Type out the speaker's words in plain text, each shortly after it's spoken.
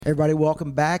Everybody,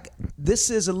 welcome back. This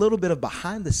is a little bit of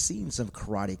behind the scenes of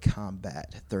Karate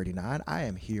Combat 39. I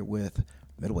am here with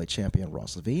middleweight champion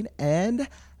Ross Levine and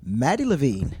Maddie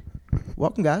Levine.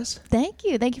 Welcome, guys. Thank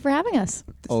you. Thank you for having us.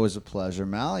 Always a pleasure,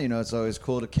 Mal. You know, it's always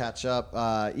cool to catch up,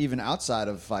 even outside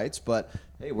of fights. But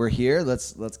hey, we're here.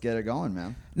 Let's get it going,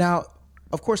 man. Now,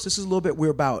 of course, this is a little bit. We're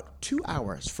about 2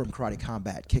 hours from Karate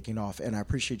Combat kicking off, and I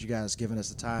appreciate you guys giving us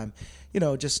the time. You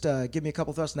know, just give me a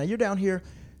couple thoughts. Now, you're down here.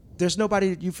 There's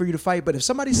nobody for you to fight, but if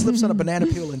somebody slips on a banana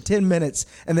peel in 10 minutes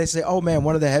and they say, oh, man,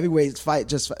 one of the heavyweights fight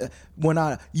just went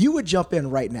on, you would jump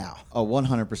in right now. Oh,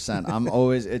 100%. I'm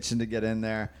always itching to get in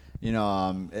there. You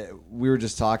know, we were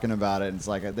just talking about it. And it's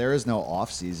like there is no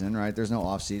off season, right? There's no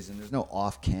off season. There's no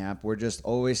off camp. We're just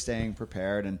always staying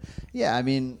prepared. And, yeah, I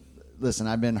mean, listen,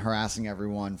 I've been harassing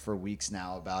everyone for weeks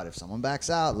now about if someone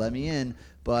backs out, let me in.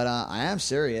 But I am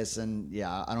serious. And,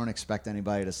 yeah, I don't expect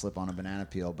anybody to slip on a banana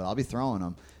peel, but I'll be throwing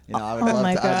them. You know,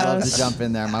 I'd love to jump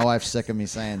in there. My wife's sick of me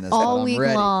saying this. All week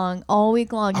long,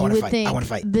 you would think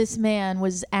fight. This man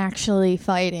was actually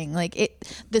fighting. Like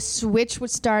the switch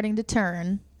was starting to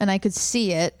turn, and I could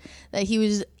see it, that he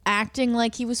was acting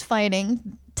like he was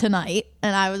fighting tonight.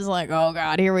 And I was like, oh,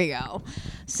 God, here we go.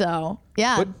 So,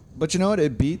 yeah. But you know what?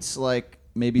 It beats, like,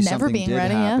 maybe Never something did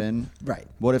ready, happen. Yeah. Right.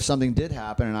 What if something did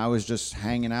happen and I was just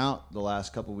hanging out the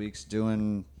last couple weeks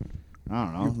doing... I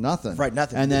don't know, nothing. Right,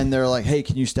 nothing. And then they're like, hey,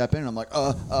 can you step in? And I'm like,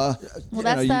 Well,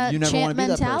 that's that champ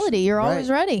mentality. You're always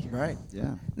ready. Right.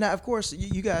 Yeah. Now, of course,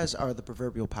 you guys are the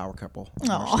proverbial power couple.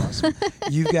 Aw.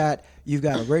 You've got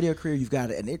a radio career.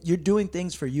 You're doing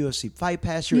things for UFC Fight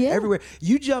Pass. You're everywhere.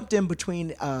 You jumped in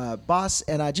between Boss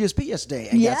and GSP yesterday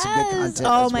and got some good content.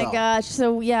 Oh as my well. gosh.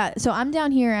 So I'm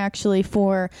down here actually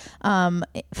for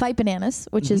Fight Bananas,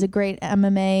 which is a great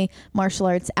MMA martial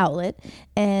arts outlet,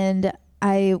 and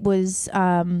I was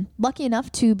lucky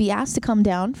enough to be asked to come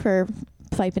down for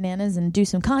Fight Bananas and do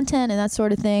some content and that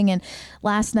sort of thing. And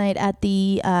last night at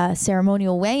the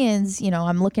ceremonial weigh-ins, you know,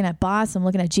 I'm looking at Boss, I'm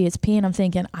looking at GSP, and I'm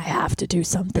thinking, I have to do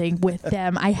something with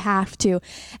them. I have to.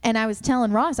 And I was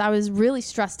telling Ross, I was really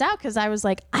stressed out because I was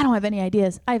like, I don't have any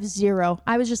ideas. I have zero.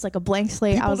 I was just like a blank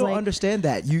slate. People I was don't like, understand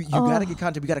that. You got to get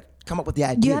content. You got to come up with the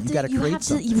idea. You got to create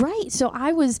something. Right. So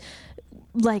I was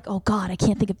like, oh God, I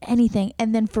can't think of anything.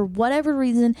 And then for whatever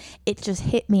reason, it just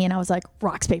hit me and I was like,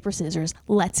 rocks, paper, scissors,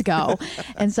 let's go.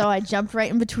 And so I jumped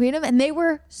right in between them and they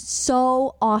were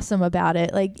so awesome about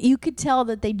it. Like you could tell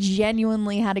that they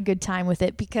genuinely had a good time with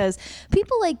it because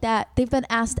people like that, they've been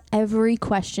asked every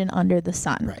question under the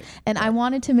sun. Right. And I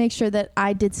wanted to make sure that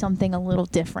I did something a little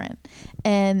different.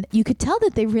 And you could tell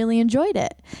that they really enjoyed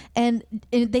it. And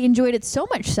they enjoyed it so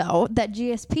much so that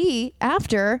GSP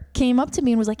after came up to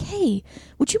me and was like, hey,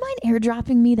 would you mind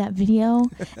airdropping me that video?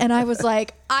 And I was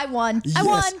like, I won. Yes,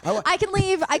 I won. I can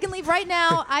leave. I can leave right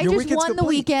now. I Your just weekend's won the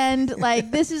complete. weekend. Like,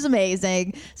 this is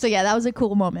amazing. So, yeah, that was a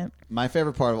cool moment. My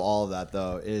favorite part of all of that,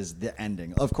 though, is the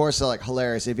ending. Of course, they're like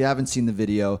hilarious. If you haven't seen the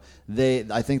video,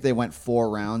 I think they went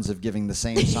 4 rounds of giving the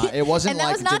same sign. It wasn't And that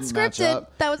like was it not didn't match scripted.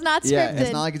 up. That was not Yeah, scripted.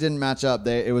 it's not like it didn't match up.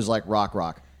 It was like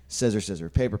rock, scissor, scissor,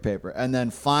 paper, paper. And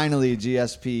then finally,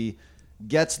 GSP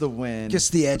gets the win. Gets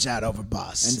the edge out over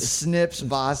Boss. And snips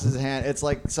Boss's hand. It's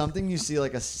like something you see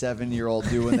like a 7-year-old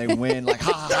do when they win. Like,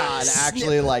 ha, ha, ha. And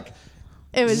actually, like,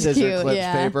 It was scissor cute, clips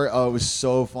yeah. paper. Oh, it was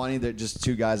so funny. They're just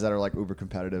 2 guys that are like uber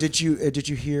competitive. Did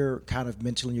you hear kind of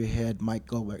mentally in your head Mike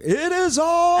Goldberg? It is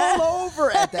all over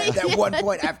at that one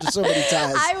point after so many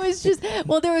times. I was just,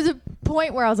 well, there was a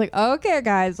point where I was like, okay,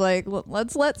 guys, like,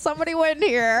 let's let somebody win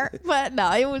here. But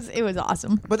no, it was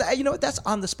awesome. But you know what? That's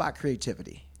on the spot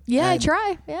creativity. Yeah, And- I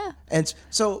try. Yeah. And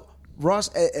so, Ross,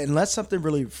 unless something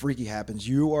really freaky happens,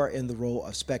 you are in the role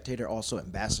of spectator, also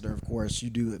ambassador, of course. You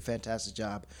do a fantastic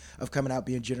job of coming out,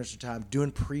 being generous with time,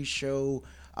 doing pre-show.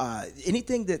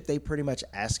 Anything that they pretty much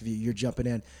ask of you, you're jumping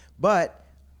in. But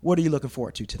what are you looking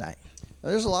forward to tonight?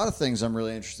 There's a lot of things I'm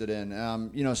really interested in.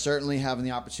 You know, certainly having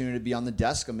the opportunity to be on the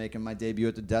desk. I'm making my debut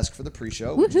at the desk for the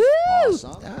pre-show, which is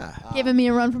awesome. Giving me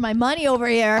a run for my money over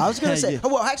here. I was going to say,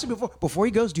 well, actually, before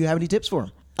he goes, do you have any tips for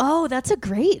him? Oh, that's a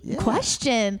great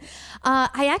question.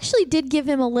 I actually did give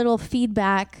him a little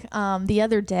feedback the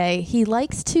other day. He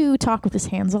likes to talk with his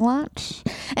hands a lot.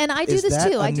 And I do Is this that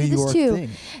too. a I do New this York too. thing?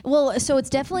 Well, so it's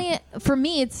definitely, for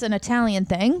me, it's an Italian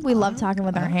thing. We love talking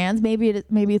with our hands. Maybe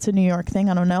it's a New York thing.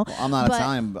 I don't know. Well, I'm not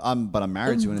Italian, but I'm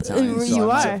married to an Italian. So You I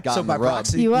must are. have gotten So by the rub.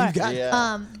 proxy, You are. you've got it.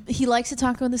 Yeah. He likes to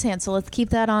talk with his hands, so let's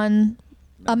keep that on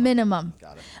a minimum.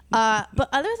 Got it. But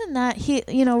other than that,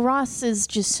 Ross is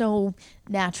just so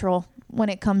natural when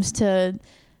it comes to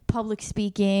public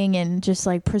speaking and just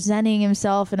like presenting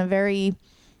himself in a very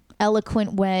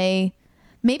eloquent way.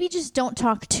 Maybe just don't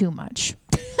talk too much.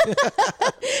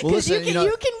 Well, listen, you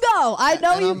can go. I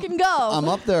know you can go. I'm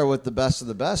up there with the best of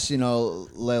the best.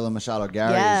 Layla Machado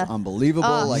Gary Yeah. is unbelievable.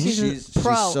 Oh, she's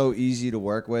so easy to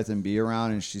work with and be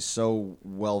around, and she's so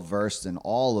well versed in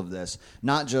all of this,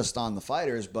 not just on the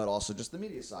fighters, but also just the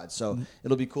media side. So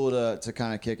it'll be cool to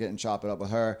kind of kick it and chop it up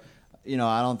with her.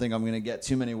 I don't think I'm going to get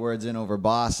too many words in over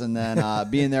boss, and then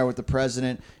being there with the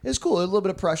president is cool. A little bit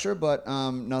of pressure, but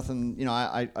nothing.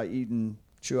 I eat and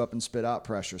chew up and spit out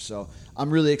pressure. So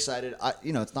I'm really excited.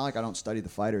 It's not like I don't study the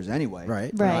fighters anyway.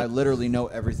 Right. I literally know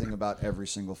everything about every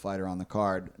single fighter on the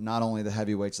card, not only the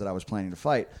heavyweights that I was planning to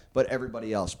fight, but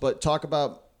everybody else. But talk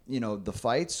about, the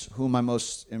fights, who am I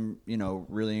most,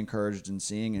 really encouraged in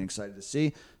seeing and excited to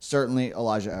see? Certainly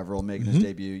Elijah Everell making his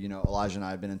debut. Elijah and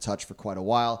I have been in touch for quite a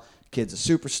while. Kid's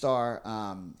a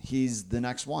superstar. He's the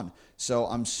next one. So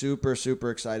I'm super,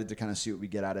 super excited to kind of see what we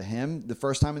get out of him. The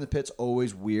first time in the pit's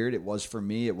always weird. It was for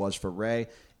me. It was for Ray.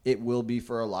 It will be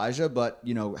for Elijah. But,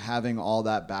 having all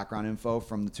that background info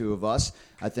from the two of us,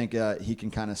 I think he can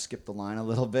kind of skip the line a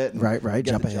little bit and right. get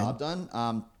Jump the ahead. job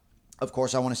done. Of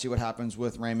course, I want to see what happens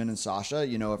with Raymond and Sasha.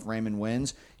 If Raymond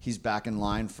wins, he's back in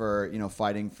line for,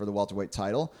 fighting for the welterweight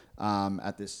title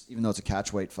at this, even though it's a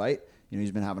catchweight fight. He's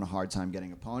been having a hard time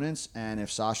getting opponents. And if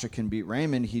Sasha can beat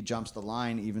Raymond, he jumps the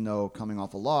line, even though coming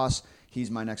off a loss, he's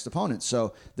my next opponent.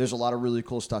 So there's a lot of really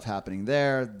cool stuff happening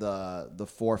there. The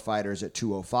 4 fighters at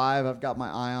 205 I've got my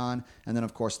eye on. And then,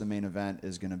 of course, the main event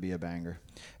is going to be a banger.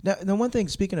 Now, the one thing,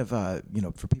 speaking of,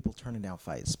 for people turning down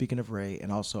fights, speaking of Ray,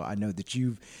 and also I know that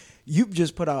you've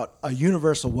just put out a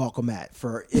universal welcome mat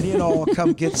for any and all.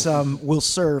 Come get some. We'll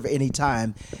serve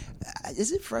anytime.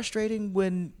 Is it frustrating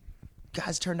when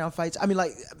guys turn down fights? I mean,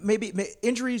 like, maybe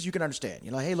injuries you can understand.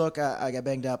 You're like, hey, look, I got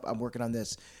banged up. I'm working on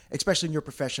this, especially in your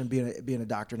profession, being a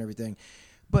doctor and everything.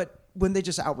 But when they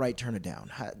just outright turn it down,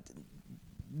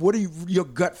 what are your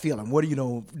gut feeling? What do you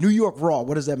know? New York Raw,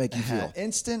 what does that make you feel?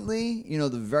 Instantly, the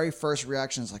very first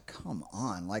reaction is like, come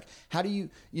on. Like, how do you,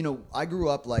 I grew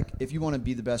up like, if you want to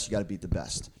be the best, you got to beat the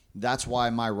best. That's why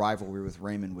my rivalry with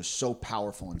Raymond was so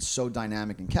powerful and so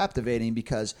dynamic and captivating,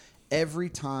 because every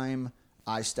time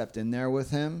I stepped in there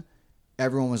with him,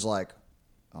 everyone was like,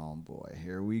 oh boy,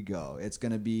 here we go. It's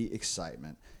going to be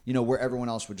excitement. Where everyone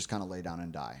else would just kind of lay down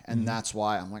and die. And that's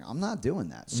why I'm like, I'm not doing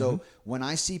that. So when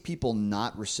I see people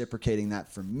not reciprocating that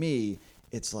for me,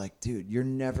 it's like, dude, you're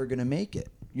never going to make it.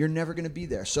 You're never going to be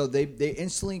there. So they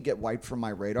instantly get wiped from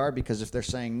my radar, because if they're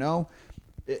saying no,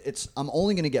 I'm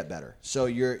only going to get better. So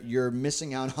you're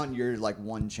missing out on your like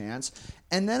one chance.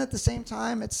 And then at the same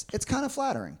time, it's kind of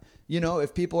flattering.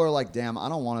 If people are like, damn, I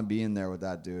don't want to be in there with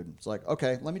that dude. It's like,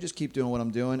 okay, let me just keep doing what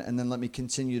I'm doing, and then let me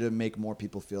continue to make more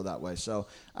people feel that way. So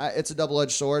it's a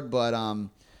double-edged sword, but,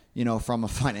 from a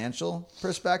financial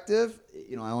perspective,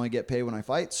 I only get paid when I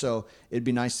fight. So it'd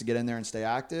be nice to get in there and stay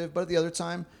active. But at the other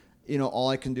time, all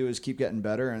I can do is keep getting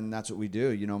better, and that's what we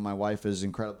do. My wife is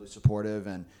incredibly supportive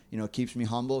and, keeps me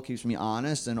humble, keeps me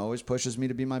honest, and always pushes me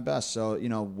to be my best. So,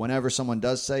 whenever someone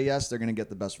does say yes, they're going to get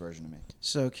the best version of me.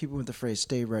 So keep it with the phrase,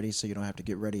 stay ready, so you don't have to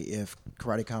get ready if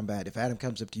if Adam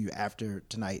comes up to you after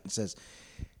tonight and says,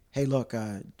 hey, look,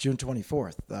 June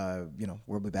 24th,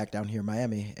 we'll be back down here in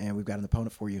Miami, and we've got an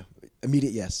opponent for you.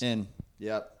 Immediate yes.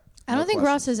 Yep. I don't think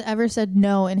Ross has ever said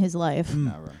no in his life.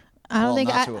 Never. I don't think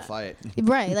not to a fight.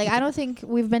 Right. Like, I don't think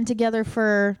we've been together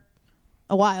for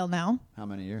a while now. How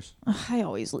many years? I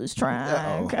always lose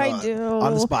track. I do.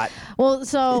 On the spot. Well,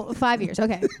 so 5 years.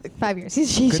 Okay. 5 years.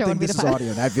 He's Good showing thing me this the is 5.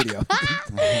 audio, not video.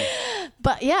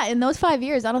 But yeah, in those 5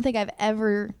 years, I don't think I've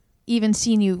ever even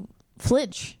seen you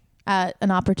flinch at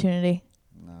an opportunity.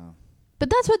 No. But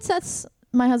that's what sets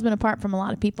my husband apart from a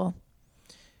lot of people.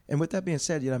 And with that being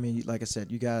said, like I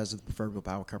said, you guys are the proverbial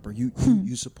power couple. You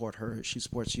support her, she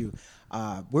supports you.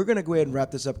 We're gonna go ahead and wrap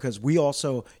this up, because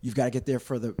you've got to get there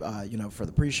for the for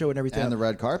the pre-show and everything. And the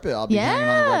red carpet. I'll be hanging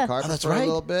on the red carpet for a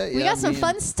little bit. We got some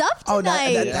fun stuff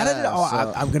tonight.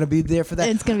 I'm gonna be there for that.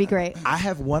 It's gonna be great. I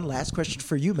have one last question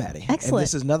for you, Maddie. Excellent. And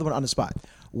this is another one on the spot.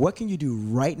 What can you do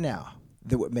right now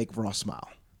that would make Ross smile?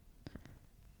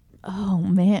 Oh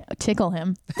man, tickle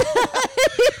him.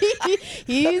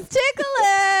 He's ticklish.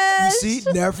 You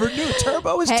see, never knew.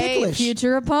 Turbo is ticklish.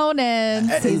 Future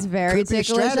opponents. He's very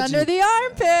ticklish under the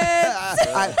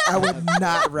armpits. I would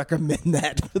not recommend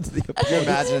that. Could you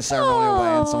imagine a ceremonial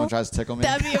way and someone tries to tickle me?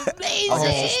 That'd be amazing. I'll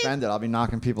get suspended. I'll be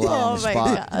knocking people out on the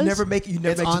spot. gosh. You never make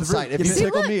It's on site. If you See,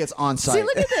 tickle look. me, it's on site. See,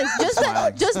 look at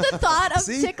this. Just the thought of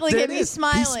tickling him, he's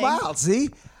smiling. He smiled. See.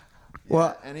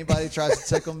 Well, anybody tries to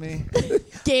tickle me,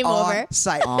 Game over. on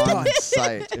site. on Done.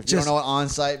 site. If you don't know what on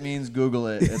site means, Google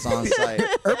it. It's on site.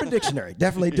 Urban Dictionary,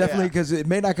 definitely, because it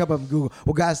may not come up in Google.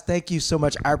 Well, guys, thank you so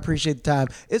much. I appreciate the time.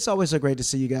 It's always so great to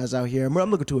see you guys out here, and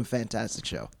I'm looking to a fantastic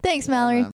show. Thanks, Mallory.